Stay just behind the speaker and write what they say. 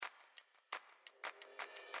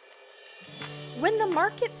When the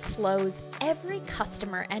market slows, every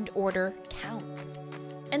customer and order counts.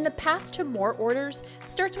 And the path to more orders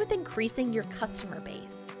starts with increasing your customer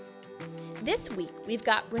base. This week, we've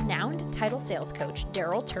got renowned title sales coach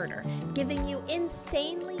Daryl Turner giving you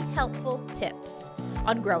insanely helpful tips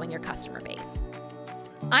on growing your customer base.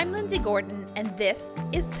 I'm Lindsay Gordon, and this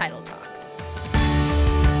is Title Talks.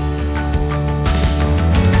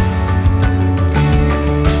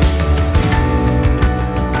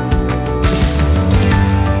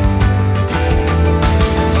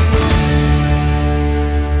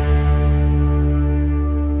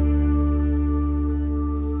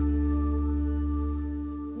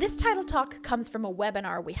 This Title Talk comes from a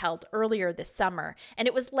webinar we held earlier this summer, and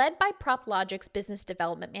it was led by PropLogic's business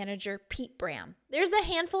development manager, Pete Bram. There's a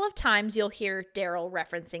handful of times you'll hear Daryl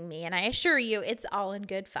referencing me, and I assure you it's all in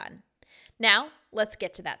good fun. Now, let's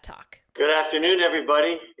get to that talk. Good afternoon,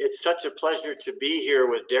 everybody. It's such a pleasure to be here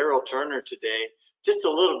with Daryl Turner today. Just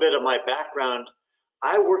a little bit of my background.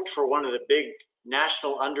 I worked for one of the big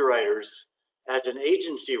national underwriters as an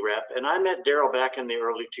agency rep, and I met Daryl back in the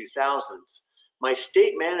early 2000s. My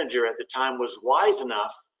state manager at the time was wise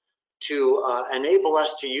enough to enable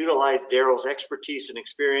us to utilize Daryl's expertise and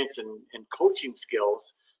experience and coaching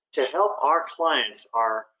skills to help our clients,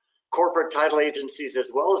 our corporate title agencies, as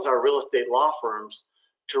well as our real estate law firms,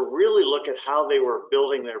 to really look at how they were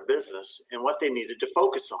building their business and what they needed to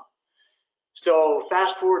focus on. So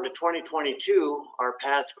fast forward to 2022, our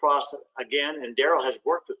paths cross again, and Daryl has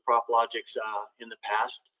worked with PropLogix in the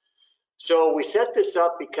past. So we set this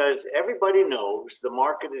up because everybody knows the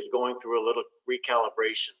market is going through a little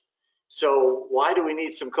recalibration. So why do we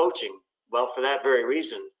need some coaching? Well, for that very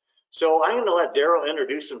reason. So I'm going to let Daryl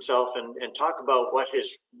introduce himself and talk about what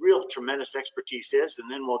his real tremendous expertise is,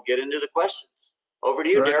 and then we'll get into the questions. Over to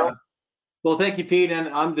you, Right. Daryl. Well, thank you, Pete. And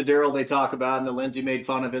I'm the Daryl they talk about and that Lindsay made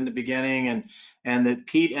fun of in the beginning, and that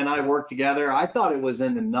Pete and I worked together. I thought it was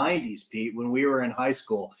in the 90s, Pete, when we were in high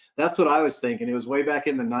school. That's what I was thinking. It was way back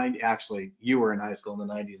in the 90s. Actually, you were in high school in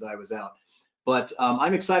the 90s. I was out. But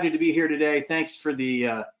I'm excited to be here today. Thanks for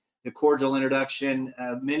the cordial introduction.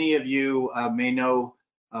 Many of you may know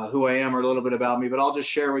who I am or a little bit about me, but I'll just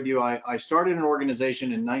share with you. I started an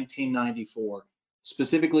organization in 1994,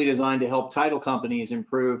 specifically designed to help title companies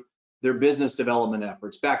improve their business development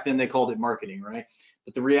efforts. Back then they called it marketing, right?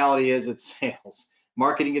 But the reality is it's sales.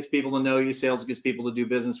 Marketing gets people to know you, sales gets people to do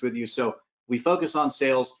business with you. So we focus on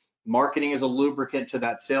sales. Marketing is a lubricant to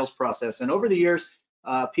that sales process. And over the years,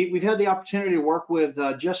 Pete, we've had the opportunity to work with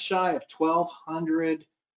just shy of 1,200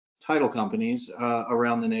 title companies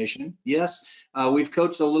around the nation. Yes, we've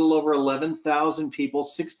coached a little over 11,000 people.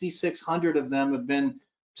 6,600 of them have been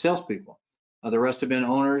salespeople. The rest have been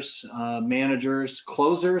owners, managers,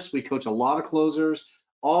 closers. We coach a lot of closers,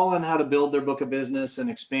 all on how to build their book of business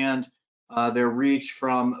and expand their reach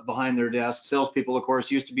from behind their desk. Salespeople, of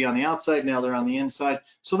course, used to be on the outside. Now they're on the inside.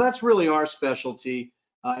 So that's really our specialty.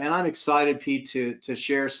 And I'm excited, Pete, to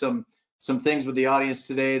share some things with the audience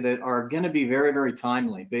today that are going to be very, very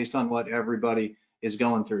timely based on what everybody is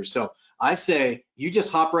going through. So I say you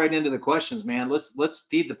just hop right into the questions, man. Let's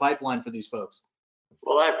feed the pipeline for these folks.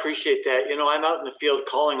 Well, I appreciate that. You know, I'm out in the field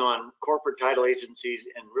calling on corporate title agencies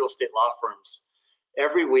and real estate law firms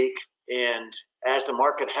every week. And as the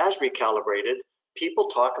market has recalibrated, people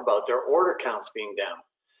talk about their order counts being down.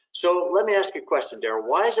 So let me ask you a question, Daryl.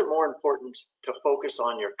 Why is it more important to focus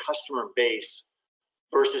on your customer base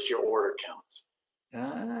versus your order counts?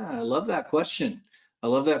 I love that question. I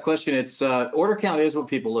love that question. It's order count is what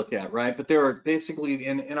people look at, right? But there are basically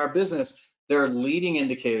in our business, there are leading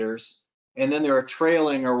indicators, and then there are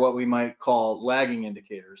trailing or what we might call lagging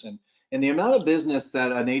indicators. And the amount of business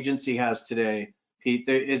that an agency has today, Pete,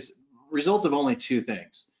 is a result of only two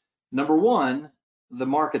things. Number one, the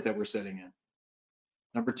market that we're sitting in.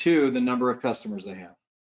 Number two, the number of customers they have.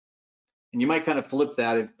 And you might kind of flip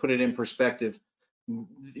that and put it in perspective.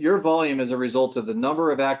 Your volume is a result of the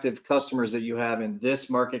number of active customers that you have in this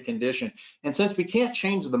market condition. And since we can't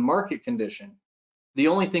change the market condition, the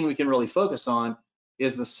only thing we can really focus on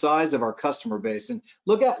is the size of our customer base. And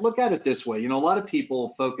look at it this way. You know, a lot of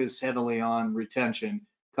people focus heavily on retention,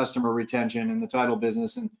 customer retention in the title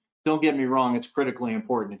business. And don't get me wrong, it's critically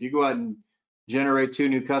important. If you go out and generate 2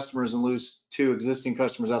 new customers and lose 2 existing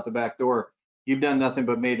customers out the back door, you've done nothing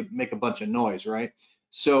but make a bunch of noise, right?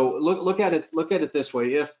 So look at it this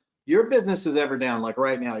way. If your business is ever down, like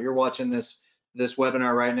right now, you're watching this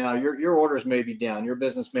webinar right now, your orders may be down, your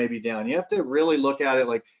business may be down. You have to really look at it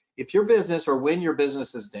like, if your business or when your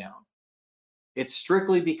business is down, it's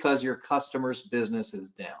strictly because your customer's business is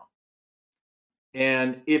down.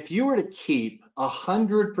 And if you were to keep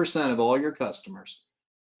 100% of all your customers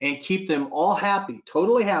and keep them all happy,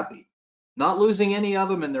 totally happy, not losing any of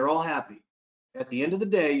them, and they're all happy, at the end of the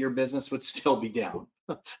day, your business would still be down,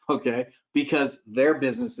 okay? Because their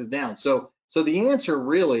business is down. So the answer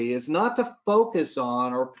really is not to focus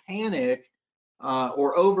on or panic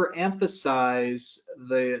or overemphasize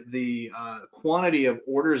the quantity of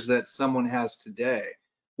orders that someone has today.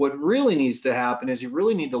 What really needs to happen is you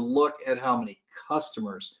really need to look at how many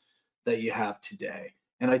customers that you have today.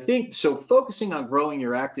 And I think so focusing on growing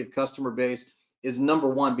your active customer base is number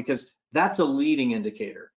one, because that's a leading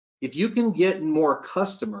indicator. If you can get more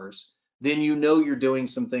customers, then you know you're doing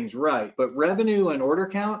some things right. But revenue and order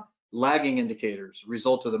count, lagging indicators,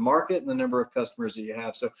 result of the market and the number of customers that you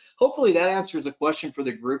have. So hopefully that answers a question for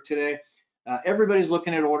the group today. Everybody's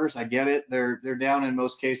looking at orders. I get it. They're down in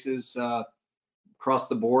most cases across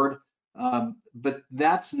the board. But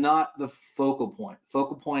that's not the focal point. The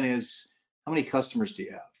focal point is how many customers do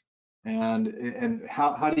you have? And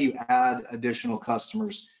how do you add additional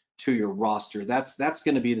customers to your roster? That's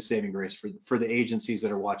going to be the saving grace for the agencies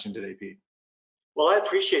that are watching today, Pete. Well, I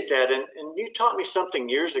appreciate that. And you taught me something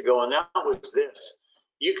years ago, and that was this.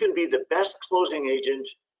 You can be the best closing agent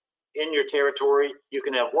in your territory. You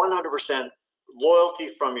can have 100% loyalty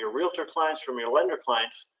from your realtor clients, from your lender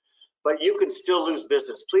clients, but you can still lose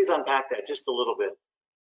business. Please unpack that just a little bit.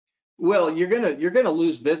 Well, you're gonna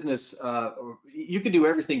lose business. You can do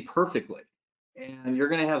everything perfectly, and you're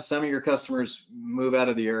gonna have some of your customers move out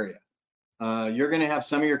of the area. You're gonna have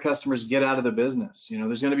some of your customers get out of the business. You know,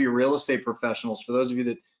 there's gonna be real estate professionals. For those of you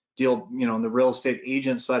that deal, you know, on the real estate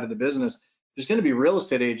agent side of the business, there's gonna be real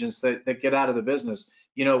estate agents that get out of the business.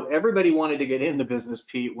 You know, everybody wanted to get in the business,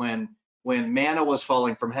 Pete, when manna was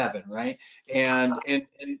falling from heaven, right? And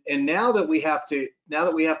now that we have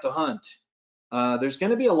to hunt. There's going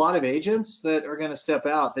to be a lot of agents that are going to step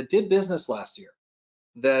out that did business last year,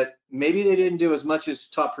 that maybe they didn't do as much as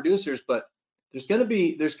top producers, but there's going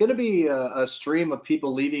to be a stream of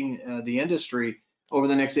people leaving the industry over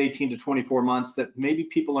the next 18 to 24 months that maybe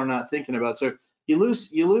people are not thinking about. So you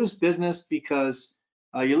lose business because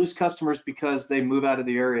you lose customers because they move out of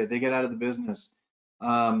the area, they get out of the business. You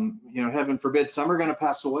know, heaven forbid, some are going to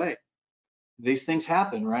pass away. These things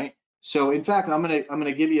happen, right? So in fact, I'm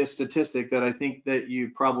gonna give you a statistic that I think that you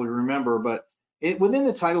probably remember, but within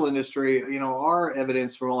the title industry, you know, our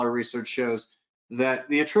evidence from all our research shows that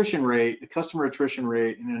the attrition rate, the customer attrition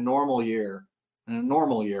rate in a normal year,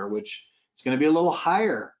 which is going to be a little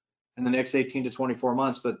higher in the next 18 to 24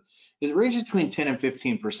 months, but it ranges between 10 and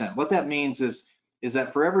 15%. What that means is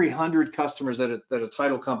that for every 100 customers that a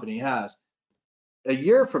title company has, a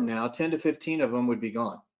year from now, 10 to 15 of them would be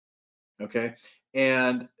gone. Okay.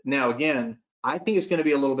 And now again, I think it's going to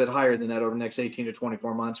be a little bit higher than that over the next 18 to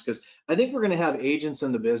 24 months, because I think we're going to have agents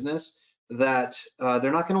in the business that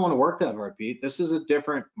they're not going to want to work that hard, Pete. This is a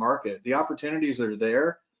different market. The opportunities are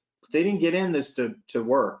there. They didn't get in this to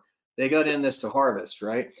work. They got in this to harvest,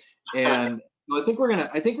 right? And I think we're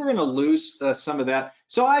gonna lose some of that.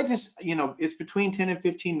 So I just, you know, it's between 10 and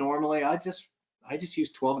 15 normally. I just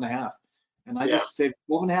use 12 and a half, and I just say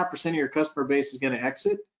 12.5% of your customer base is going to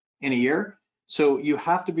exit in a year. So you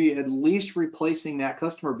have to be at least replacing that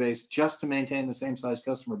customer base just to maintain the same size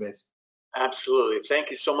customer base. Absolutely. Thank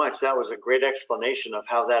you so much. That was a great explanation of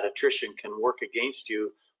how that attrition can work against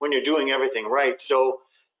you when you're doing everything right. So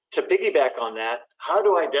to piggyback on that, how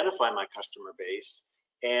do I identify my customer base,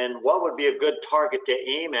 and what would be a good target to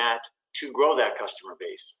aim at to grow that customer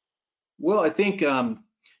base? Well, I think, and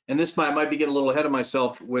this might be getting a little ahead of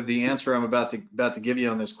myself with the answer I'm about to give you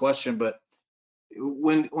on this question, but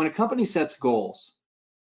when a company sets goals,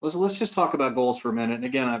 let's just talk about goals for a minute. And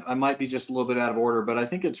again, I might be just a little bit out of order, but I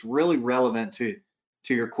think it's really relevant to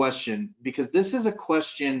your question, because this is a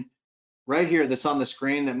question right here that's on the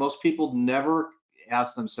screen that most people never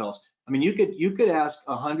ask themselves. I mean, you could ask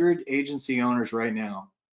 100 agency owners right now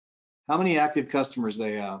how many active customers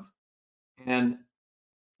they have, and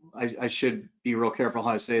I should be real careful how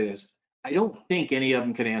I say this. I don't think any of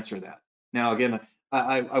them could answer that. Now, again,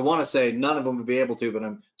 I want to say none of them would be able to, but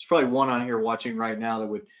there's probably one on here watching right now that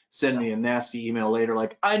would send me a nasty email later,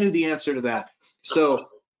 like, I knew the answer to that. So,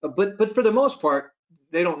 but for the most part,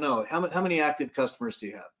 they don't know. How many active customers do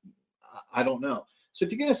you have? I don't know. So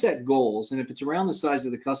if you're going to set goals, and if it's around the size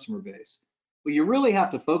of the customer base, what you really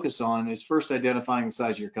have to focus on is first identifying the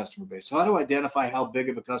size of your customer base. So how do I identify how big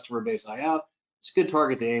of a customer base I have? It's a good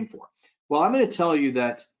target to aim for. Well, I'm going to tell you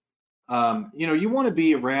that you know, you want to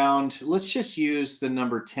be around, let's just use the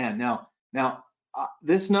number 10. Now,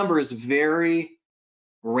 this number is very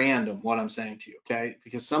random, what I'm saying to you, okay?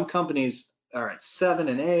 Because some companies are at 7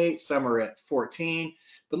 and 8, some are at 14,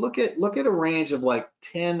 but look at a range of like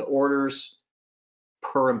 10 orders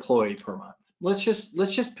per employee per month. Let's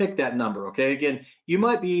just pick that number, okay? Again,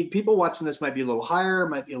 people watching this might be a little higher,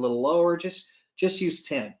 might be a little lower. Just use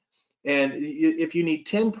 10. And if you need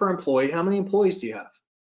 10 per employee, how many employees do you have?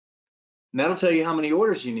 And that'll tell you how many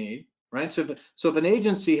orders you need, right? So if an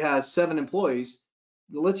agency has 7 employees,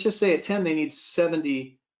 let's just say at 10 they need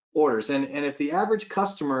 70 orders. And if the average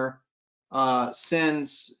customer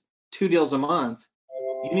sends 2 deals a month,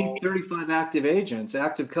 you need 35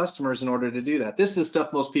 active customers in order to do that. This is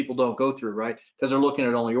stuff most people don't go through, right? Because they're looking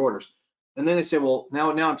at only orders. And then they say, well,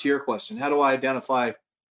 now to your question, how do I identify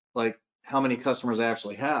like how many customers I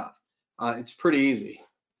actually have? It's pretty easy.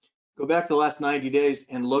 Go back to the last 90 days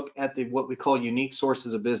and look at what we call unique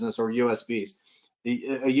sources of business, or USBs.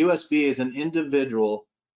 A USB is an individual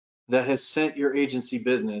that has sent your agency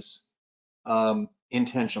business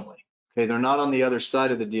intentionally. Okay, they're not on the other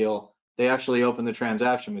side of the deal. They actually open the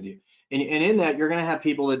transaction with you. And in that, you're going to have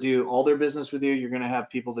people that do all their business with you. You're going to have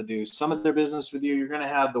people that do some of their business with you. You're going to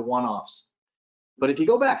have the one-offs. But if you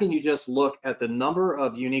go back and you just look at the number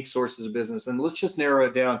of unique sources of business, and let's just narrow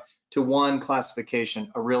it down to one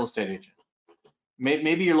classification, a real estate agent.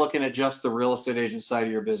 Maybe you're looking at just the real estate agent side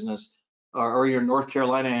of your business, or you're in North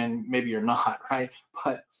Carolina and maybe you're not, right?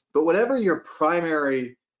 But whatever your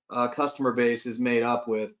primary customer base is made up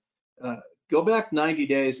with, go back 90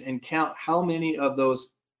 days and count how many of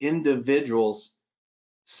those individuals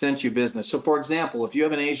sent you business. So for example, if you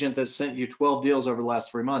have an agent that sent you 12 deals over the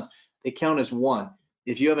last 3 months, they count as 1.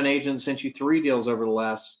 If you have an agent that sent you 3 deals over the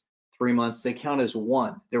last 3 months, they count as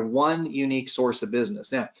 1. They're one unique source of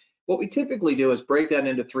business. Now, what we typically do is break that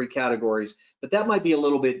into 3 categories, but that might be a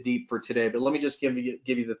little bit deep for today, but let me just give you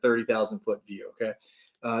the 30,000 foot view, okay?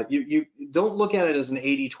 You don't look at it as an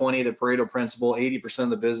 80-20, the Pareto principle, 80% of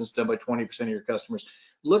the business done by 20% of your customers.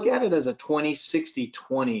 Look at it as a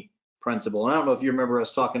 20-60-20 principle. And I don't know if you remember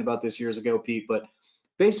us talking about this years ago, Pete, but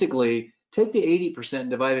basically take the 80% and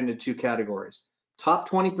divide it into 2 categories. Top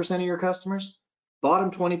 20% of your customers,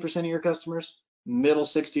 bottom 20% of your customers, middle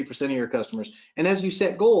 60% of your customers. And as you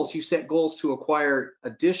set goals to acquire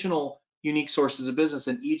additional unique sources of business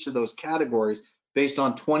in each of those categories. Based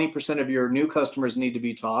on 20% of your new customers need to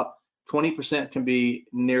be top, 20% can be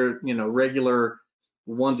near, regular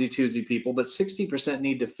onesie twosie people, but 60%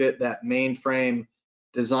 need to fit that mainframe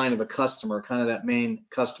design of a customer, kind of that main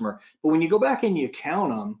customer. But when you go back and you count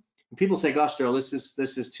them, and people say, gosh, Daryl,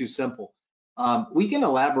 this is too simple. We can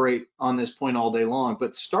elaborate on this point all day long,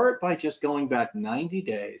 but start by just going back 90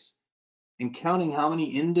 days and counting how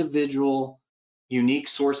many individual unique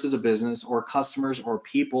sources of business or customers or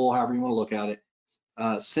people, however you want to look at it,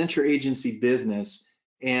 sent your agency business,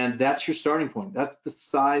 and that's your starting point. That's the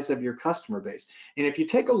size of your customer base. And if you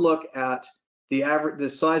take a look at the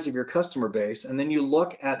size of your customer base, and then you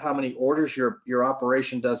look at how many orders your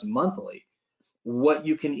operation does monthly, what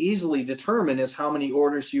you can easily determine is how many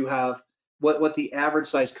orders you have, what the average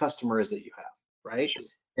size customer is that you have, right?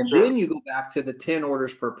 And then you go back to the 10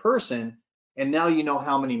 orders per person, and now you know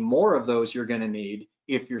how many more of those you're going to need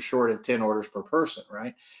if you're short of 10 orders per person,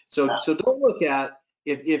 right? So don't look at,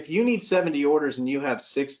 if you need 70 orders and you have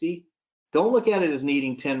 60, don't look at it as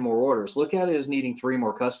needing 10 more orders. Look at it as needing 3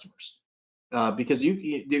 more customers, because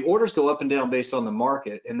the orders go up and down based on the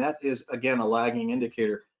market, and that is, again, a lagging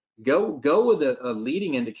indicator. Go with a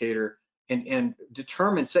leading indicator and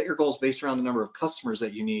set your goals based around the number of customers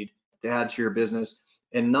that you need to add to your business,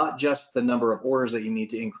 and not just the number of orders that you need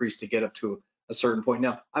to increase to get up to a certain point.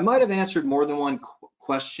 Now, I might have answered more than one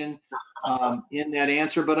question in that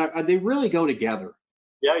answer, but they really go together.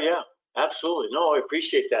 Yeah, absolutely. No, I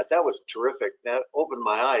appreciate that. That was terrific. That opened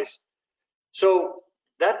my eyes. So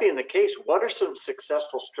that being the case, what are some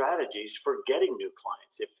successful strategies for getting new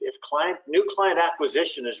clients? If new client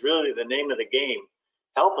acquisition is really the name of the game,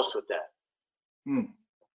 help us with that.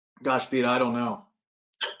 Gosh, Pete, I don't know.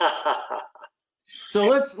 So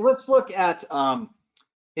let's look at,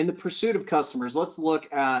 in the pursuit of customers, let's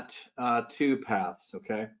look at 2 paths,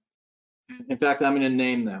 okay? In fact, I'm going to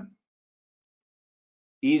name them.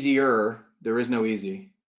 Easier, there is no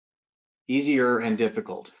easy. Easier and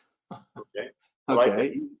difficult. Okay.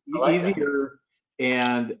 Okay. Easier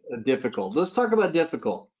and difficult. Let's talk about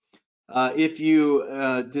difficult. If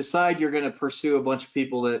you decide you're going to pursue a bunch of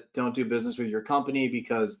people that don't do business with your company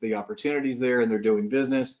because the opportunity's there and they're doing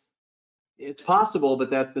business, it's possible,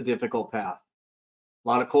 but that's the difficult path. A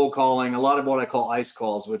lot of cold calling, a lot of what I call ice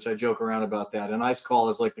calls, which I joke around about that. An ice call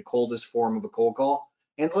is like the coldest form of a cold call.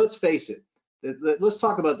 And let's face it, let's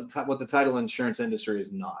talk about what the title insurance industry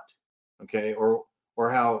is not, okay? Or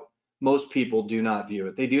how most people do not view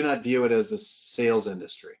it. They do not view it as a sales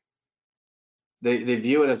industry. They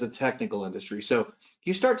view it as a technical industry. So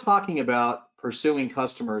you start talking about pursuing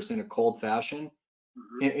customers in a cold fashion,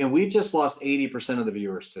 and we've just lost 80% of the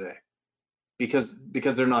viewers today because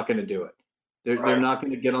they're not going to do it. They're not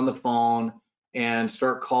going to get on the phone and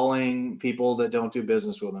start calling people that don't do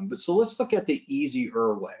business with them. But so let's look at the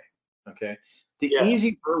easier way. Okay, the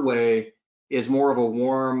easier way is more of a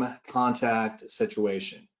warm contact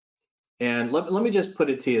situation. And let me just put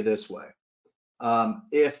it to you this way.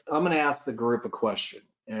 If I'm going to ask the group a question,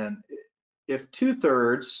 and if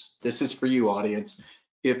 2/3, this is for you audience,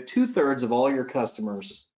 if 2/3 of all your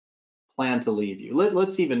customers plan to leave you,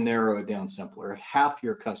 let's even narrow it down simpler. If half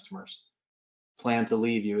your customers plan to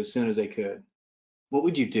leave you as soon as they could, what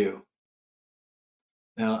would you do?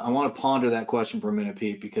 Now, I want to ponder that question for a minute,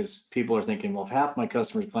 Pete, because people are thinking, well, if half my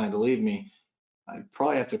customers plan to leave me, I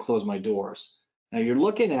probably have to close my doors. Now, you're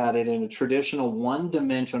looking at it in a traditional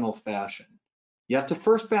one-dimensional fashion. You have to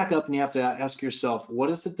first back up and you have to ask yourself, what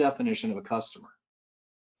is the definition of a customer?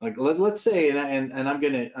 Like let's say, and I'm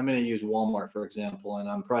gonna use Walmart for example, and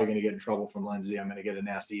I'm probably gonna get in trouble from Lindsay. I'm gonna get a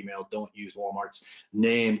nasty email. Don't use Walmart's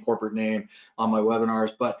corporate name on my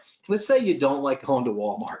webinars. But let's say you don't like going to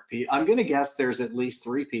Walmart, Pete. I'm gonna guess there's at least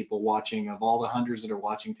 3 people watching of all the hundreds that are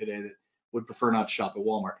watching today that would prefer not to shop at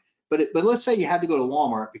Walmart. But let's say you had to go to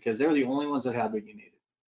Walmart because they're the only ones that had what you needed.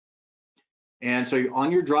 And so you're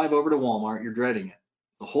on your drive over to Walmart, you're dreading it.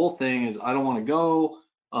 The whole thing is, I don't want to go.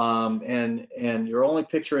 And you're only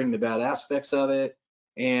picturing the bad aspects of it.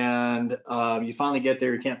 And you finally get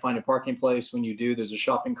there, you can't find a parking place. When you do, there's a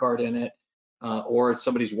shopping cart in it, or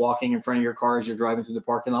somebody's walking in front of your car as you're driving through the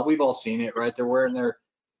parking lot. We've all seen it, right? They're wearing their,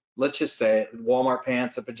 let's just say, Walmart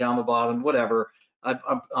pants, a pajama bottom, whatever.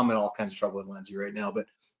 I'm in all kinds of trouble with Lindsay right now, but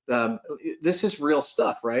this is real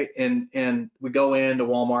stuff, right? And we go into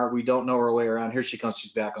Walmart, we don't know our way around. Here she comes,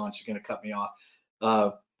 she's back on, she's gonna cut me off.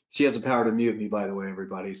 She has the power to mute me, by the way,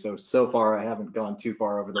 everybody. So far, I haven't gone too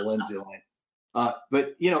far over the Lindsay line.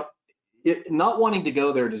 But you know, not wanting to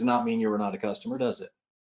go there does not mean you're not a customer, does it?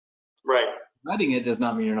 Right. Writing it does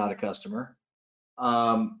not mean you're not a customer.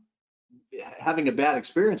 Having a bad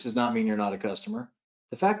experience does not mean you're not a customer.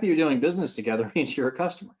 The fact that you're doing business together means you're a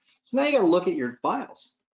customer. So now you got to look at your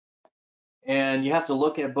files, and you have to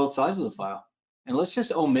look at both sides of the file. And let's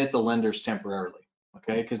just omit the lenders temporarily.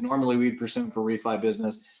 Okay, because normally we'd presume for refi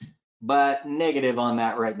business, but negative on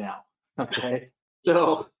that right now. Okay,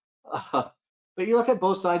 so, but you look at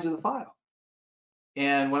both sides of the file.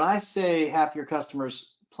 And when I say half your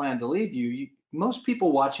customers plan to leave you, most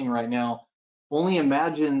people watching right now only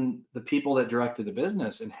imagine the people that directed the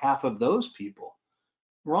business, and half of those people.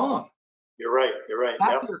 Wrong. You're right.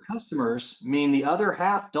 Half of your customers mean the other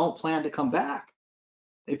half don't plan to come back.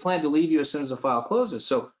 They plan to leave you as soon as the file closes.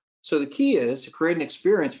 So the key is to create an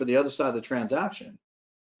experience for the other side of the transaction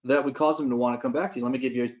that would cause them to want to come back to you. Let me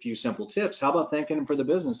give you a few simple tips. How about thanking them for the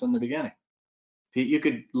business in the beginning? You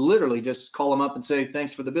could literally just call them up and say,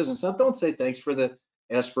 thanks for the business. Now, don't say thanks for the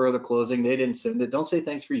escrow or the closing. They didn't send it. Don't say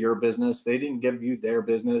thanks for your business. They didn't give you their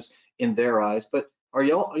business in their eyes. But are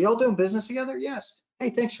y'all doing business together? Yes. Hey,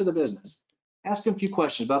 thanks for the business. Ask them a few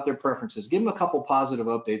questions about their preferences. Give them a couple positive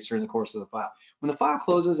updates during the course of the file. When the file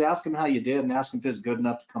closes, ask them how you did and ask them if it's good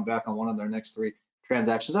enough to come back on one of their next 3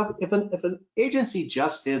 transactions. If an agency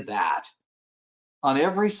just did that on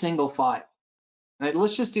every single file, and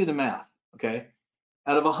let's just do the math, okay?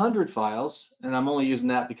 Out of 100 files, and I'm only using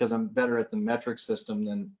that because I'm better at the metric system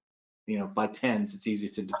than, by tens, it's easy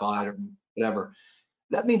to divide or whatever.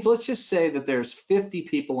 That means let's just say that there's 50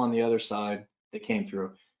 people on the other side that came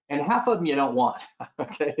through. And half of them you don't want,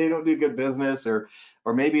 okay? They don't do good business, or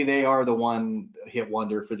maybe they are the one hit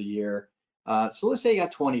wonder for the year. So let's say you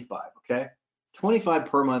got 25, okay? 25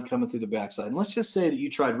 per month coming through the backside. And let's just say that you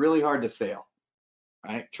tried really hard to fail,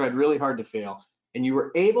 right? Tried really hard to fail, and you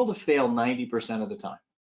were able to fail 90% of the time.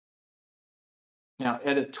 Now,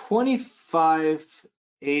 at a 25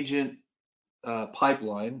 agent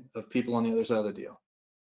pipeline of people on the other side of the deal,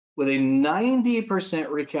 with a 90%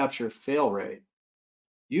 recapture fail rate,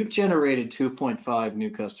 you've generated 2.5 new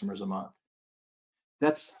customers a month.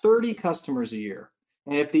 That's 30 customers a year.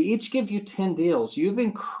 And if they each give you 10 deals, you've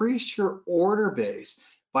increased your order base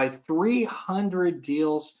by 300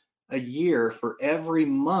 deals a year for every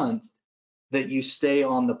month that you stay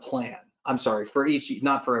on the plan. I'm sorry, for each,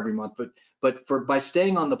 not for every month, but by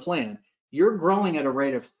staying on the plan, you're growing at a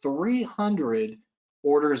rate of 300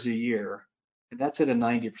 orders a year. And that's at a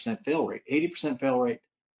 90% fail rate. 80% fail rate,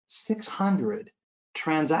 600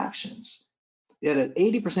 transactions. At an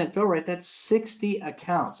 80% fill rate, that's 60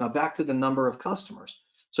 accounts. Now back to the number of customers.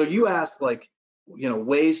 So you asked, like,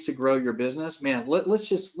 ways to grow your business. Man, let's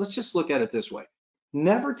just look at it this way.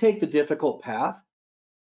 never take the difficult path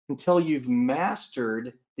until you've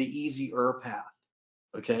mastered the easier path.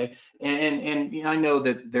 Okay. And you know, I know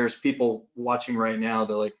that there's people watching right now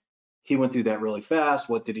that like, he went through that really fast.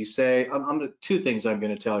 What did he say? Two things I'm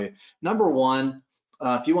going to tell you. Number one,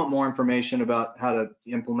 if you want more information about how to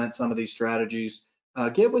implement some of these strategies,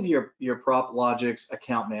 get with your PropLogix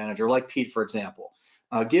account manager, like Pete, for example.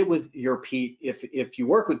 Get with your Pete. If you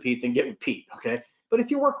work with Pete, then get with Pete, okay? But if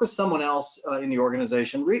you work with someone else in the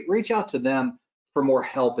organization, reach out to them for more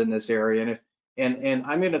help in this area. And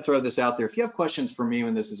I'm going to throw this out there. If you have questions for me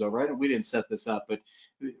when this is over, we didn't set this up, but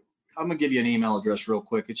I'm going to give you an email address real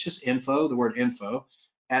quick. It's just info, the word info,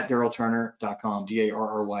 at darrylturner.com,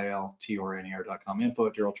 DARRYLTURNER.com,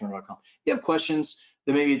 info@darrylturner.com. If you have questions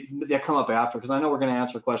that come up after, because I know we're going to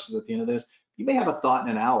answer questions at the end of this. You may have a thought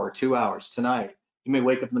in an hour, 2 hours, tonight. You may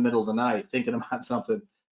wake up in the middle of the night thinking about something.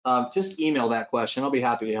 Just email that question. I'll be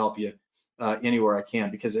happy to help you anywhere I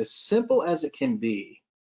can, because as simple as it can be,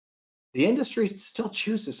 the industry still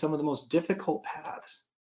chooses some of the most difficult paths.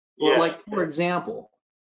 Yes. Like, for example,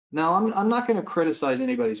 now I'm not going to criticize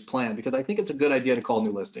anybody's plan, because I think it's a good idea to call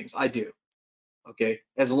new listings. I do. Okay.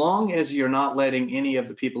 As long as you're not letting any of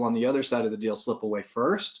the people on the other side of the deal slip away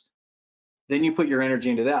first, then you put your energy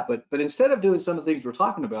into that. But instead of doing some of the things we're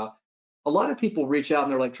talking about, a lot of people reach out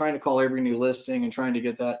and they're like trying to call every new listing and trying to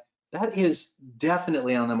get that. That is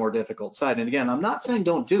definitely on the more difficult side. And again, I'm not saying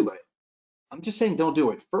don't do it. I'm just saying don't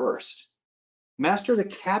do it first. Master the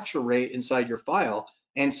capture rate inside your file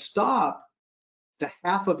and stop the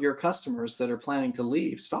half of your customers that are planning to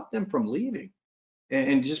leave. Stop them from leaving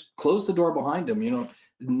and just close the door behind them. You know,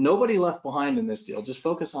 nobody left behind in this deal. Just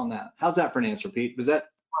focus on that. How's that for an answer, Pete? Was that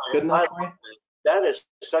good enough for you? That is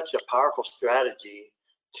such a powerful strategy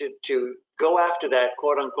to go after that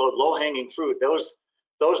quote unquote low hanging fruit. Those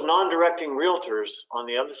non-directing realtors on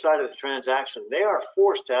the other side of the transaction, they are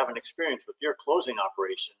forced to have an experience with your closing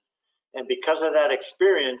operation. And because of that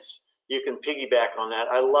experience, you can piggyback on that.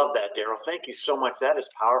 I love that, Daryl. Thank you so much. That is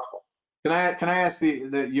powerful. Can I ask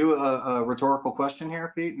you a rhetorical question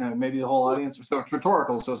here, Pete? Now, maybe the whole audience. So it's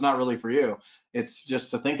rhetorical, so it's not really for you. It's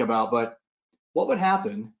just to think about. But what would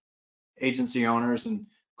happen, agency owners and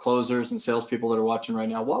closers and salespeople that are watching right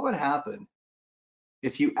now, what would happen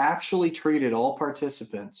if you actually treated all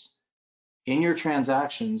participants in your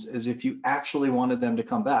transactions as if you actually wanted them to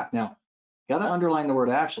come back? Now, got to underline the word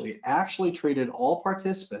actually treated all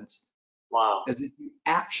participants as if you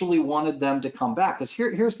actually wanted them to come back. Because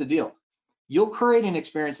here's the deal. You'll create an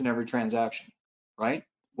experience in every transaction, right?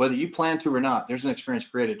 Whether you plan to or not, there's an experience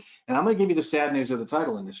created. And I'm going to give you the sad news of the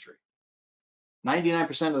title industry.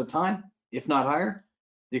 99% of the time, if not higher,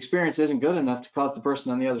 the experience isn't good enough to cause the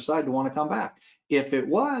person on the other side to want to come back. If it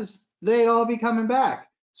was, they'd all be coming back.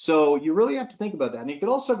 So you really have to think about that. And you could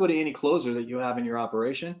also go to any closer that you have in your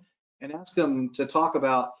operation and ask them to talk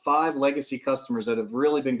about 5 legacy customers that have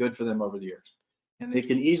really been good for them over the years. And they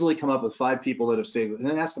can easily come up with 5 people that have stayed with them,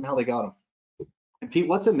 and then ask them how they got them. And Pete,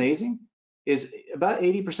 what's amazing is about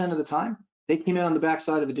 80% of the time, they came in on the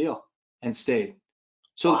backside of a deal and stayed.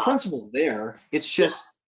 So the principle's there. It's just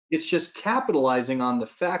capitalizing on the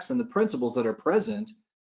facts and the principles that are present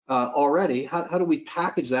already. How do we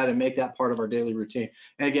package that and make that part of our daily routine?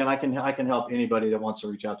 And again, I can help anybody that wants to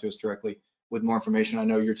reach out to us directly with more information. I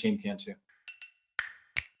know your team can too.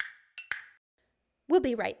 We'll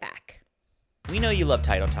be right back. We know you love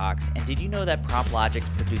Title Talks, and did you know that PropLogix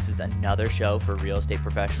produces another show for real estate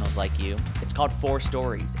professionals like you? It's called 4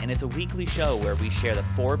 Stories, and it's a weekly show where we share the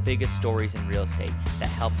 4 biggest stories in real estate that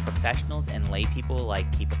help professionals and lay people alike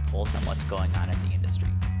keep a pulse on what's going on in the industry.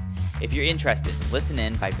 If you're interested, listen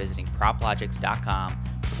in by visiting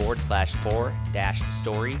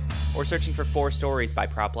proplogix.com/4-stories or searching for 4 Stories by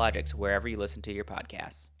PropLogix wherever you listen to your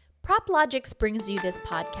podcasts. PropLogix brings you this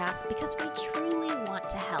podcast because we truly want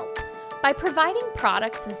to help. By providing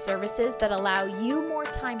products and services that allow you more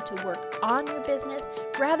time to work on your business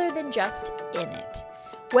rather than just in it.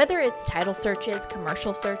 Whether it's title searches,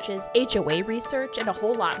 commercial searches, HOA research, and a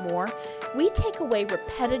whole lot more, we take away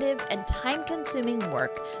repetitive and time-consuming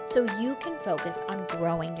work so you can focus on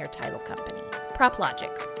growing your title company.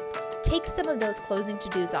 PropLogix. Take some of those closing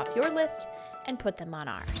to-dos off your list and put them on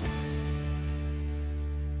ours.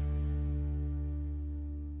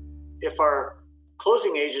 If our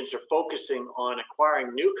closing agents are focusing on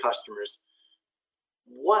acquiring new customers,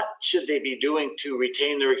 what should they be doing to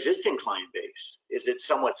retain their existing client base? Is it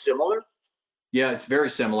somewhat similar? Yeah, it's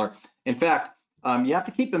very similar. In fact, you have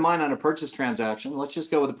to keep in mind on a purchase transaction, let's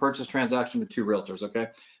just go with a purchase transaction with 2 realtors, okay?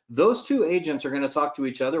 Those 2 agents are going to talk to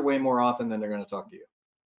each other way more often than they're going to talk to you.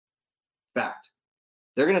 Fact.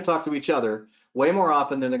 They're going to talk to each other way more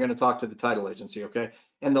often than they're going to talk to the title agency, okay?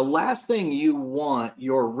 And the last thing you want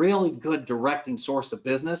your really good directing source of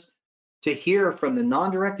business to hear from the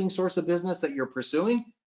non-directing source of business that you're pursuing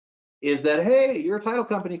is that, hey, your title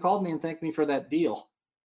company called me and thanked me for that deal,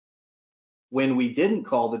 when we didn't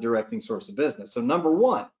call the directing source of business. So number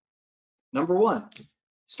one,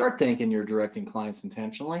 start thanking your directing clients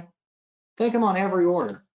intentionally. Thank them on every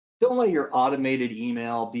order. Don't let your automated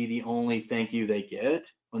email be the only thank you they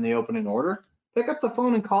get when they open an order. Pick up the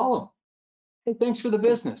phone and call them. Hey, thanks for the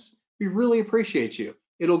business. We really appreciate you.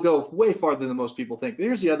 It'll go way farther than most people think. But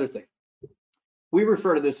here's the other thing. We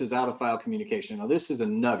refer to this as out-of-file communication. Now, this is a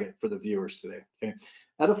nugget for the viewers today, okay?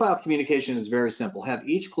 Out-of-file communication is very simple. Have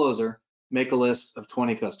each closer make a list of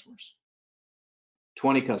 20 customers.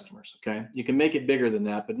 20 customers, okay? You can make it bigger than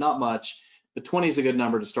that, but not much. But 20 is a good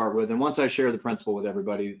number to start with. And once I share the principle with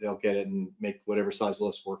everybody, they'll get it and make whatever size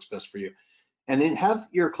list works best for you. And then have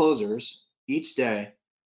your closers each day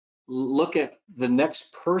look at the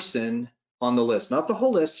next person on the list, not the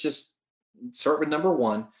whole list, just start with number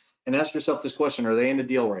one and ask yourself this question: are they in a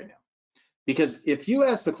deal right now? Because if you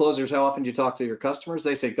ask the closers how often do you talk to your customers,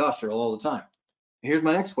 they say, gosh, they're all the time. Here's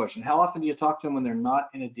my next question: how often do you talk to them when they're not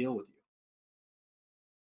in a deal with you?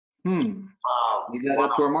 Leave that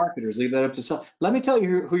up to our marketers. Leave that up to some. Let me tell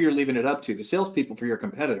you who you're leaving it up to. The salespeople for your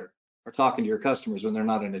competitor are talking to your customers when they're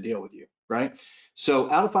not in a deal with you, right?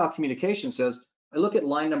 So out-of-file communication says, I look at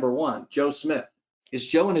line number one, Joe Smith. Is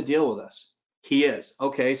Joe in a deal with us? He is.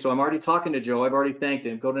 Okay, so I'm already talking to Joe. I've already thanked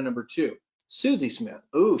him. Go to number two, Susie Smith.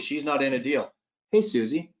 Ooh, she's not in a deal. Hey,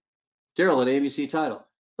 Susie. Daryl at ABC Title.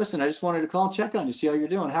 Listen, I just wanted to call and check on you, see how you're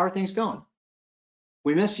doing. How are things going?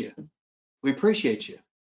 We miss you. We appreciate you.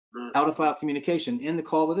 Out-of-file communication in the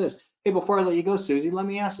call with this. Hey, before I let you go, Susie, let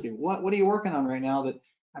me ask you, what are you working on right now that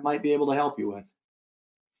I might be able to help you with?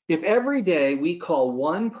 If every day we call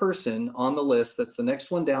one person on the list that's the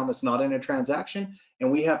next one down that's not in a transaction,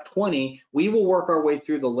 and we have 20, we will work our way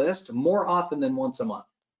through the list more often than once a month.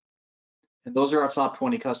 And those are our top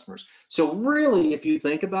 20 customers. So really, if you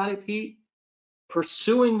think about it, Pete,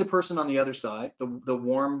 pursuing the person on the other side, the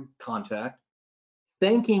warm contact,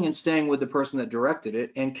 thanking and staying with the person that directed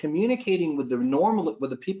it, and communicating with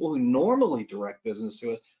the people who normally direct business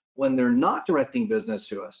to us when they're not directing business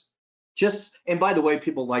to us. And by the way,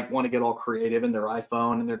 people want to get all creative in their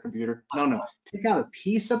iPhone and their computer. No, take out a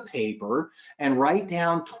piece of paper and write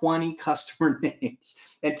down 20 customer names,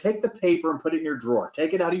 and take the paper and put it in your drawer.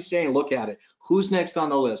 Take it out each day and look at it. Who's next on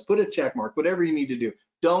the list? Put a check mark, whatever you need to do.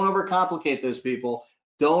 Don't overcomplicate this, people.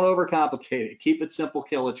 Don't overcomplicate it. Keep it simple,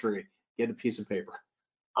 kill a tree. Get a piece of paper.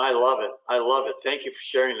 I love it. I love it. Thank you for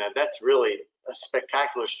sharing that. That's really a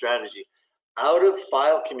spectacular strategy.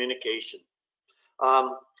 Out-of-file communication.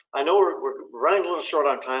 I know we're running a little short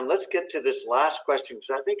on time. Let's get to this last question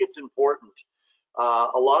because I think it's important.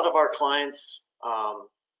 A lot of our clients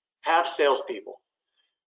have salespeople,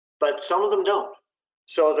 but some of them don't.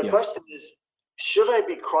 So the question is, should I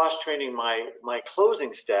be cross-training my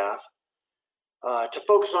closing staff to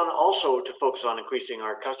focus on increasing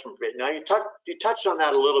our customer base? Now you touched on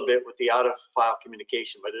that a little bit with the out-of-file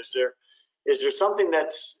communication, but is there something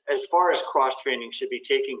that's, as far as cross-training, should be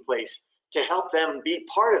taking place to help them be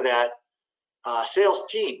part of that sales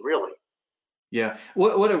team, really? Yeah,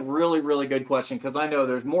 what a really, really good question, because I know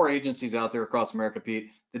there's more agencies out there across America, Pete,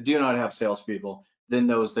 that do not have salespeople than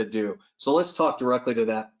those that do. So let's talk directly to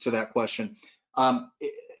that question.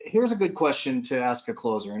 Here's a good question to ask a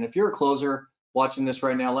closer. And if you're a closer watching this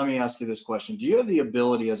right now, let me ask you this question. Do you have the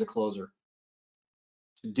ability as a closer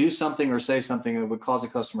to do something or say something that would cause a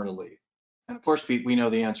customer to leave? And of course, Pete, we know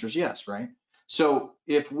the answer is yes, right? So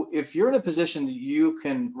if you're in a position that you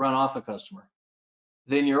can run off a customer,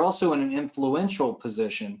 then you're also in an influential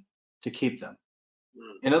position to keep them.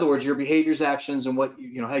 In other words, your behaviors, actions, and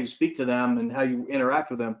how you speak to them and how you interact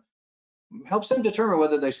with them helps them determine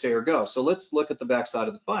whether they stay or go. So let's look at the backside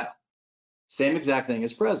of the file. Same exact thing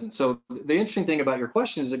is present. So the interesting thing about your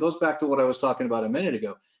question is it goes back to what I was talking about a minute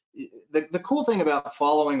ago. The cool thing about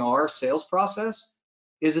following our sales process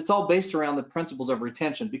is it's all based around the principles of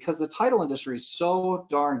retention, because the title industry is so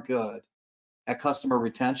darn good at customer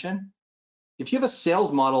retention. If you have a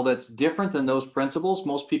sales model that's different than those principles,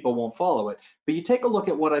 most people won't follow it. But you take a look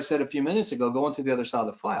at what I said a few minutes ago, going to the other side of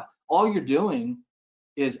the file. All you're doing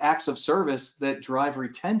is acts of service that drive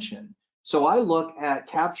retention. So I look at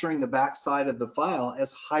capturing the backside of the file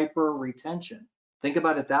as hyper retention. Think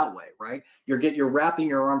about it that way, right? You're wrapping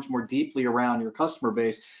your arms more deeply around your customer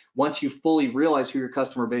base once you fully realize who your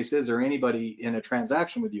customer base is, or anybody in a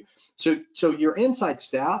transaction with you. So your inside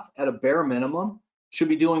staff, at a bare minimum, should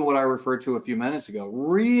be doing what I referred to a few minutes ago,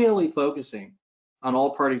 really focusing on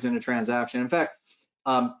all parties in a transaction. In fact,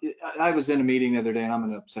 I was in a meeting the other day, and I'm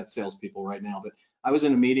going to upset salespeople right now, but I was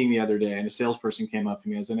in a meeting the other day, and a salesperson came up to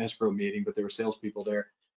me. As an escrow meeting, but there were salespeople there,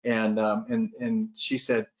 and she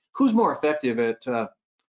said, "Who's more effective at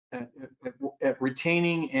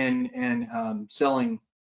retaining and selling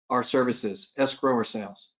our services, escrow or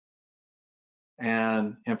sales?"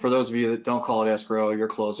 And for those of you that don't call it escrow, you're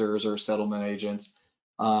closers or settlement agents.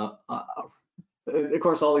 Of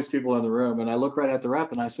course, all these people in the room, and I look right at the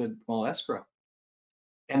rep and I said, "Well, escrow."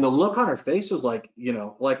 And the look on her face was like,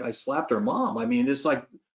 like I slapped her mom. I mean, it's like,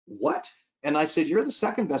 what? And I said, "You're the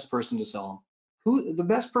second best person to sell them. Who the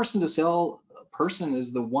best person to sell a person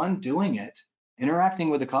is the one doing it, interacting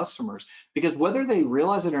with the customers, because whether they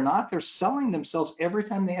realize it or not, they're selling themselves every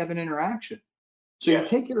time they have an interaction." So you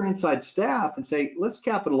take your inside staff and say, let's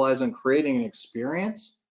capitalize on creating an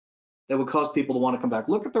experience that would cause people to want to come back.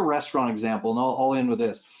 Look at the restaurant example, and I'll end with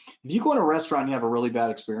this. If you go in a restaurant and you have a really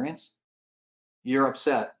bad experience, you're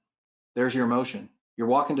upset. There's your emotion. You're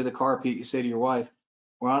walking to the car, Pete, you say to your wife,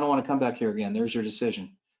 "Well, I don't want to come back here again." There's your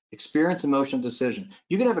decision. Experience, emotion, decision.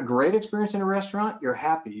 You can have a great experience in a restaurant. You're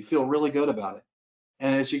happy. You feel really good about it.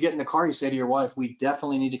 And as you get in the car, you say to your wife, "We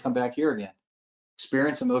definitely need to come back here again."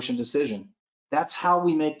 Experience, emotion, decision. That's how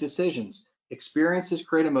we make decisions. Experiences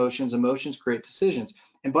create emotions, emotions create decisions.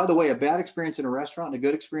 And by the way, a bad experience in a restaurant and a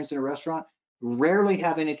good experience in a restaurant rarely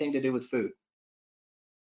have anything to do with food.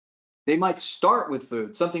 They might start with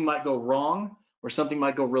food. Something might go wrong or something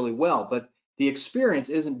might go really well, but the experience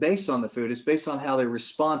isn't based on the food. It's based on how they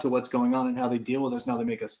respond to what's going on and how they deal with us and how they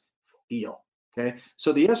make us feel. Okay,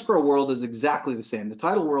 so the escrow world is exactly the same. The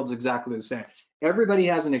title world is exactly the same. Everybody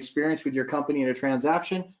has an experience with your company in a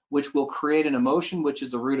transaction, which will create an emotion, which is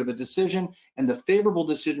the root of a decision, and the favorable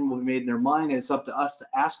decision will be made in their mind, and it's up to us to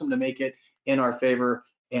ask them to make it in our favor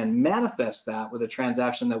and manifest that with a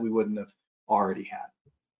transaction that we wouldn't have already had.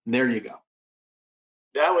 And there you go.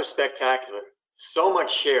 That was spectacular. So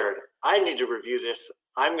much shared. I need to review this.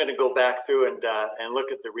 I'm going to go back through and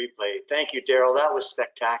look at the replay. Thank you, Daryl. That was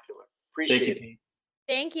spectacular. Appreciate it.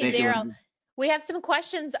 Thank you, Daryl. We have some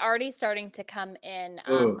questions already starting to come in.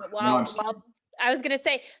 While I was going to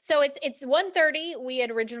say, so it's 1:30. We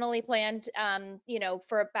had originally planned,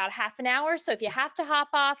 for about half an hour. So if you have to hop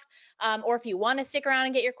off, or if you want to stick around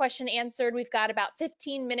and get your question answered, we've got about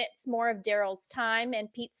 15 minutes more of Daryl's time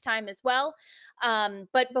and Pete's time as well.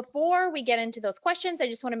 But before we get into those questions, I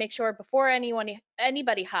just want to make sure before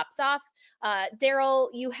anybody hops off, Daryl,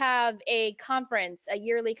 you have a conference, a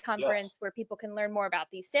yearly conference where people can learn more about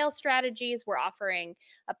these sales strategies. We're offering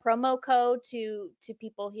a promo code to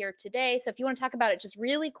people here today. So if you want to talk about it just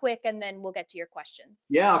really quick, and then we'll get to your questions.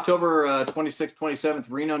 Yeah, October 26th, 27th,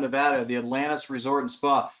 Reno, Nevada, the Atlantis Resort and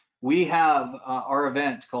Spa. We have our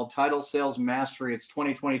event called Title Sales Mastery. It's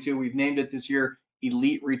 2022. We've named it this year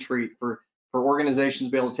Elite Retreat for organizations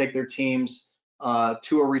to be able to take their teams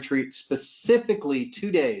to a retreat, specifically 2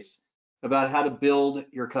 days, about how to build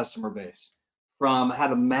your customer base, from how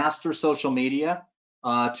to master social media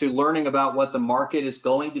to learning about what the market is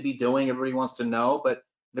going to be doing. Everybody wants to know, but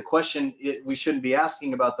the question we shouldn't be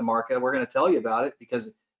asking about the market. We're going to tell you about it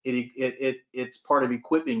because it's part of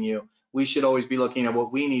equipping you. We should always be looking at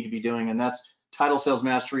what we need to be doing, and that's Title Sales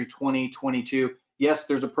Mastery 2022. Yes,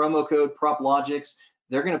 there's a promo code, PropLogix.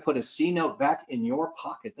 They're going to put a C note back in your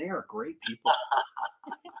pocket. They are great people.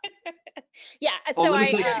 Yeah. So let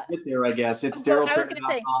me tell you how to get there, I guess. It's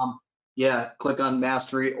DarylTurner.com. Yeah, click on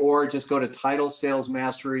Mastery, or just go to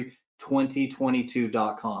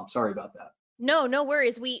TitleSalesMastery2022.com. Sorry about that. No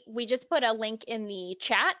worries. We just put a link in the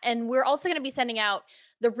chat, and we're also going to be sending out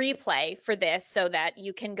the replay for this so that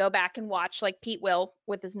you can go back and watch, like Pete will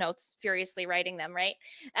with his notes, furiously writing them, right?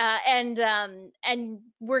 And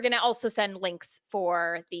we're going to also send links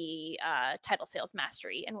for the Title Sales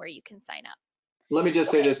Mastery and where you can sign up. Let me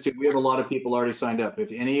just say this too. We have a lot of people already signed up.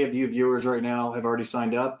 If any of you viewers right now have already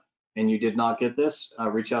signed up and you did not get this,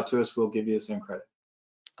 reach out to us. We'll give you the same credit.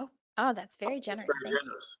 Oh, that's very generous.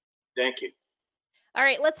 Thank you. All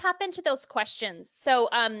right, let's hop into those questions. So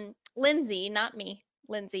Lindsay, not me,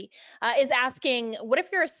 Lindsay, is asking, what if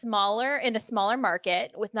you're in a smaller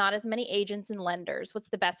market with not as many agents and lenders? What's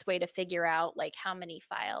the best way to figure out like how many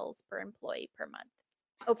files per employee per month?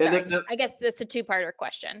 Oh, sorry. I guess that's a two-parter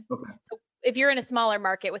question. Okay. So if you're in a smaller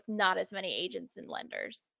market with not as many agents and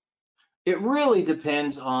lenders. It really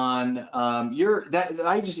depends on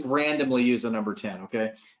I just randomly use the number 10,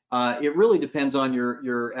 okay? It really depends on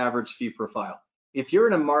your average fee profile. If you're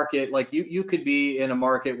in a market, like you could be in a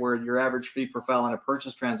market where your average fee profile on a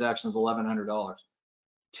purchase transaction is $1,100.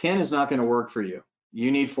 10 is not going to work for you.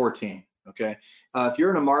 You need 14, okay? If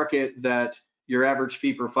you're in a market that your average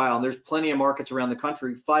fee per file, and there's plenty of markets around the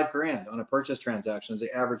country, $5,000 on a purchase transaction is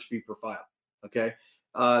the average fee per file. Okay,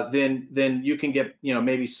 then you can get,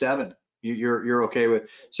 maybe 7. You're okay with.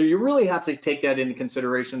 So you really have to take that into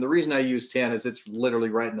consideration. The reason I use 10 is it's literally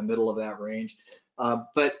right in the middle of that range.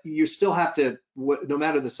 But you still have to, no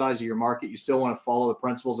matter the size of your market, you still want to follow the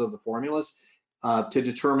principles of the formulas to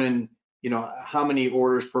determine, how many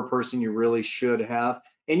orders per person you really should have.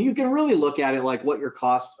 And you can really look at it like what your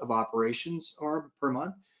cost of operations are per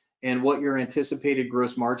month and what your anticipated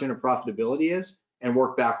gross margin of profitability is, and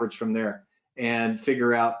work backwards from there and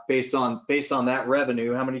figure out based on that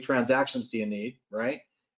revenue, how many transactions do you need, right?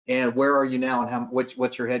 And where are you now, and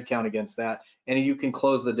what's your head count against that? And you can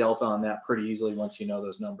close the delta on that pretty easily once you know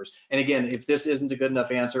those numbers. And again, if this isn't a good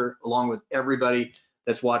enough answer, along with everybody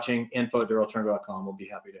that's watching, info@darrellturner.com, we'll be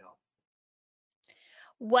happy to help.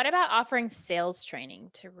 What about offering sales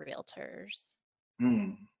training to realtors?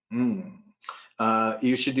 You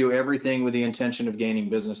should do everything with the intention of gaining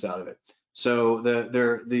business out of it. So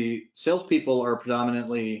the salespeople are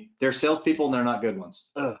predominantly, they're salespeople and they're not good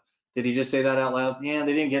ones. Did he just say that out loud? Yeah,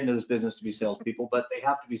 they didn't get into this business to be salespeople, but they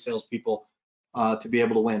have to be salespeople to be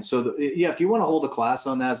able to win. So if you want to hold a class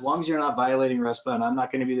on that, as long as you're not violating RESPA, and I'm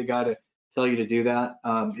not going to be the guy to tell you to do that.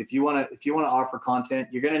 If you want to offer content,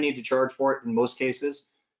 you're going to need to charge for it in most cases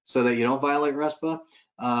so that you don't violate RESPA.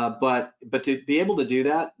 But to be able to do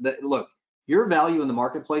that, look, your value in the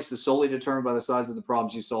marketplace is solely determined by the size of the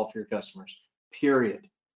problems you solve for your customers, period.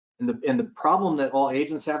 And the problem that all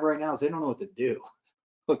agents have right now is they don't know what to do.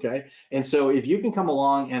 Okay, and so if you can come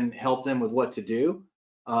along and help them with what to do,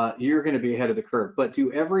 you're going to be ahead of the curve. But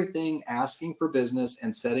do everything asking for business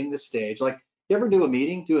and setting the stage. Like, you ever do a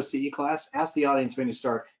meeting, do a CE class, ask the audience when you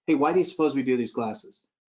start, hey, why do you suppose we do these classes?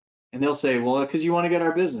 And they'll say, well, because you want to get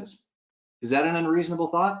our business. Is that an unreasonable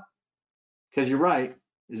thought? Because you're right.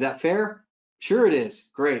 Is that fair? Sure it is.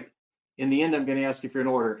 Great. In the end, I'm going to ask you for an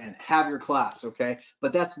order and have your class, okay?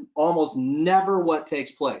 But that's almost never what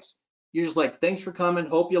takes place. You're just like, thanks for coming,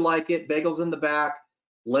 hope you like it, bagels in the back,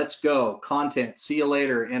 let's go, content, see you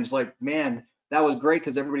later. And it's like, man, that was great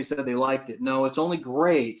because everybody said they liked it. No, it's only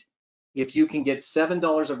great if you can get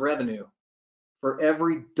 $7 of revenue for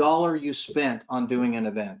every dollar you spent on doing an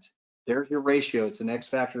event. There's your ratio. It's an X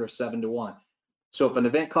factor of 7 to 1. So if an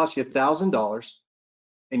event costs you $1,000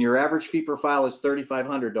 and your average fee per file is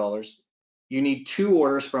 $3,500, you need 2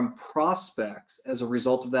 orders from prospects as a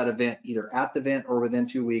result of that event, either at the event or within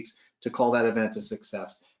 2 weeks, to call that event a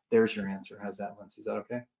success. There's your answer. How's that, Lindsay? Is that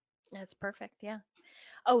okay? That's perfect. Yeah.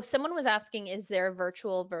 Oh, someone was asking, is there a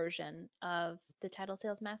virtual version of the Title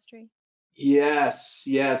Sales Mastery? Yes.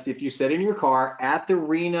 If you sit in your car at the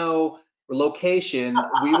Reno location,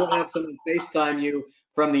 we will have someone FaceTime you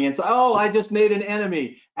from the inside. Oh, I just made an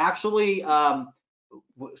enemy. Actually,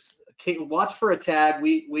 watch for a tag.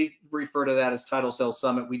 We refer to that as Title Sales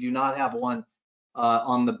Summit. We do not have one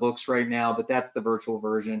on the books right now, but that's the virtual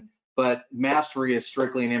version. But Mastery is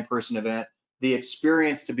strictly an in-person event. The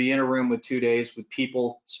experience to be in a room with 2 days with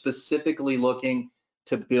people specifically looking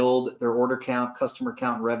to build their order count, customer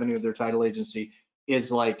count, and revenue of their title agency is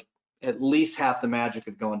like at least half the magic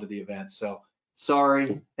of going to the event. So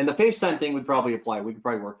sorry. And the FaceTime thing would probably apply. We could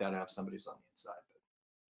probably work that out if somebody's on the inside.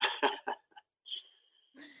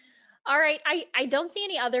 All right, I don't see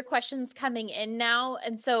any other questions coming in now.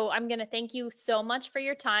 And so I'm going to thank you so much for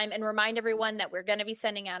your time and remind everyone that we're going to be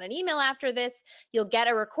sending out an email after this. You'll get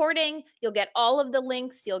a recording, you'll get all of the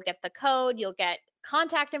links, you'll get the code, you'll get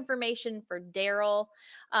contact information for Darrell.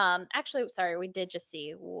 Actually, sorry, we did just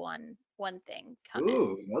see one thing come in.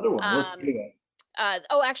 Ooh, another one. Let's do that.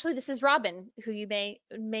 Actually, this is Robin, who you may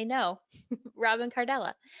know, Robin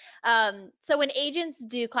Cardella. So when agents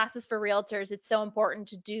do classes for realtors, it's so important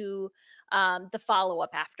to do the follow-up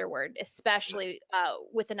afterward, especially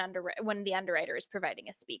with when the underwriter is providing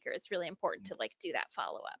a speaker. It's really important to do that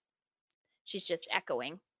follow-up. She's just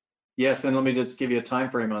echoing. Yes, and let me just give you a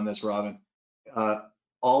time frame on this, Robin.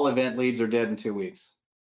 All event leads are dead in 2 weeks.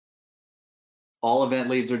 All event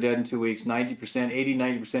leads are dead in 2 weeks.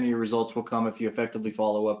 90% of your results will come if you effectively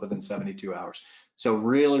follow up within 72 hours. So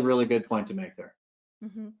really, really good point to make there.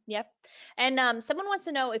 Mm-hmm. Yep. And someone wants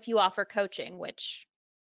to know if you offer coaching, which.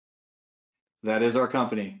 That is our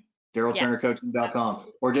company, DarrellTurnerCoaching.com,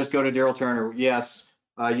 or just go to Darrell Turner. Yes,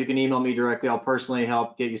 you can email me directly. I'll personally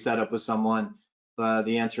help get you set up with someone.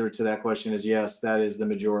 The answer to that question is yes. That is the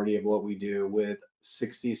majority of what we do with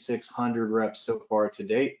 6,600 reps so far to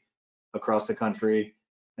date across the country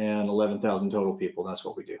and 11,000 total people. That's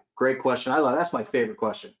what we do. Great question. I love that's my favorite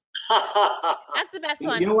question. That's the best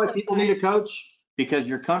one. You know why people need a coach? Because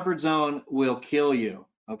your comfort zone will kill you.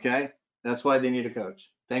 Okay, that's why they need a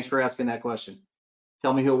coach. Thanks for asking that question.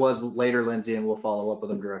 Tell me who it was later, Lindsay, and we'll follow up with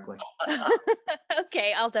him directly.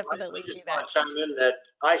 Okay, I'll definitely I do just that. want to chime in that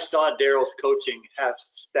I saw Daryl's coaching have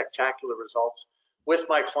spectacular results with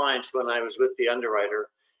my clients when I was with the underwriter.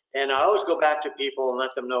 And I always go back to people and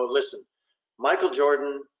let them know, listen, Michael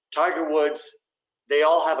Jordan, Tiger Woods, they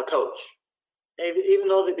all have a coach. Even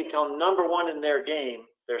though they become number one in their game,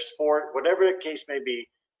 their sport, whatever the case may be,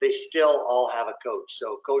 they still all have a coach.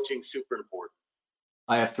 So coaching's super important.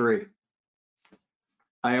 I have 3.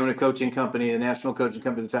 I own a coaching company, a national coaching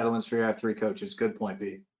company in the title industry. I have 3 coaches. Good point,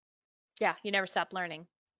 Pete. Yeah, you never stop learning.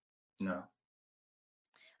 No.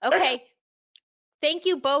 Okay. Thank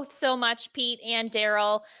you both so much, Pete and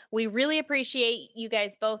Daryl. We really appreciate you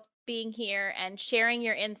guys both being here and sharing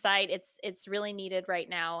your insight. It's really needed right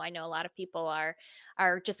now. I know a lot of people are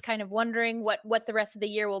just kind of wondering what the rest of the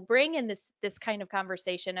year will bring, and this kind of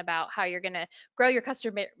conversation about how you're going to grow your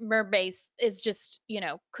customer base is just,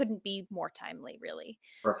 couldn't be more timely, really.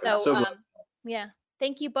 Perfect. So yeah,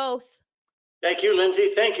 thank you both. Thank you,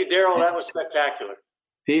 Lindsay. Thank you, Daryl. That was spectacular.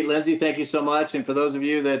 Pete, Lindsay, thank you so much. And for those of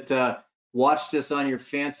you that watched us on your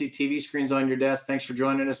fancy TV screens on your desk, thanks for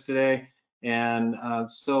joining us today. And I'm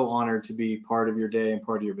so honored to be part of your day and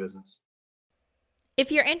part of your business.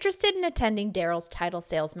 If you're interested in attending Daryl's Title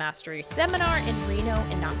Sales Mastery Seminar in Reno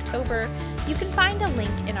in October, you can find a link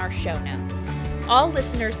in our show notes. All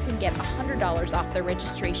listeners can get $100 off their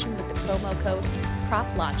registration with the promo code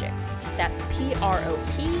PropLogix. That's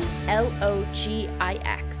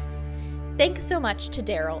PROPLOGIX. Thanks so much to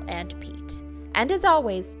Daryl and Pete. And as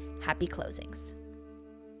always, happy closings.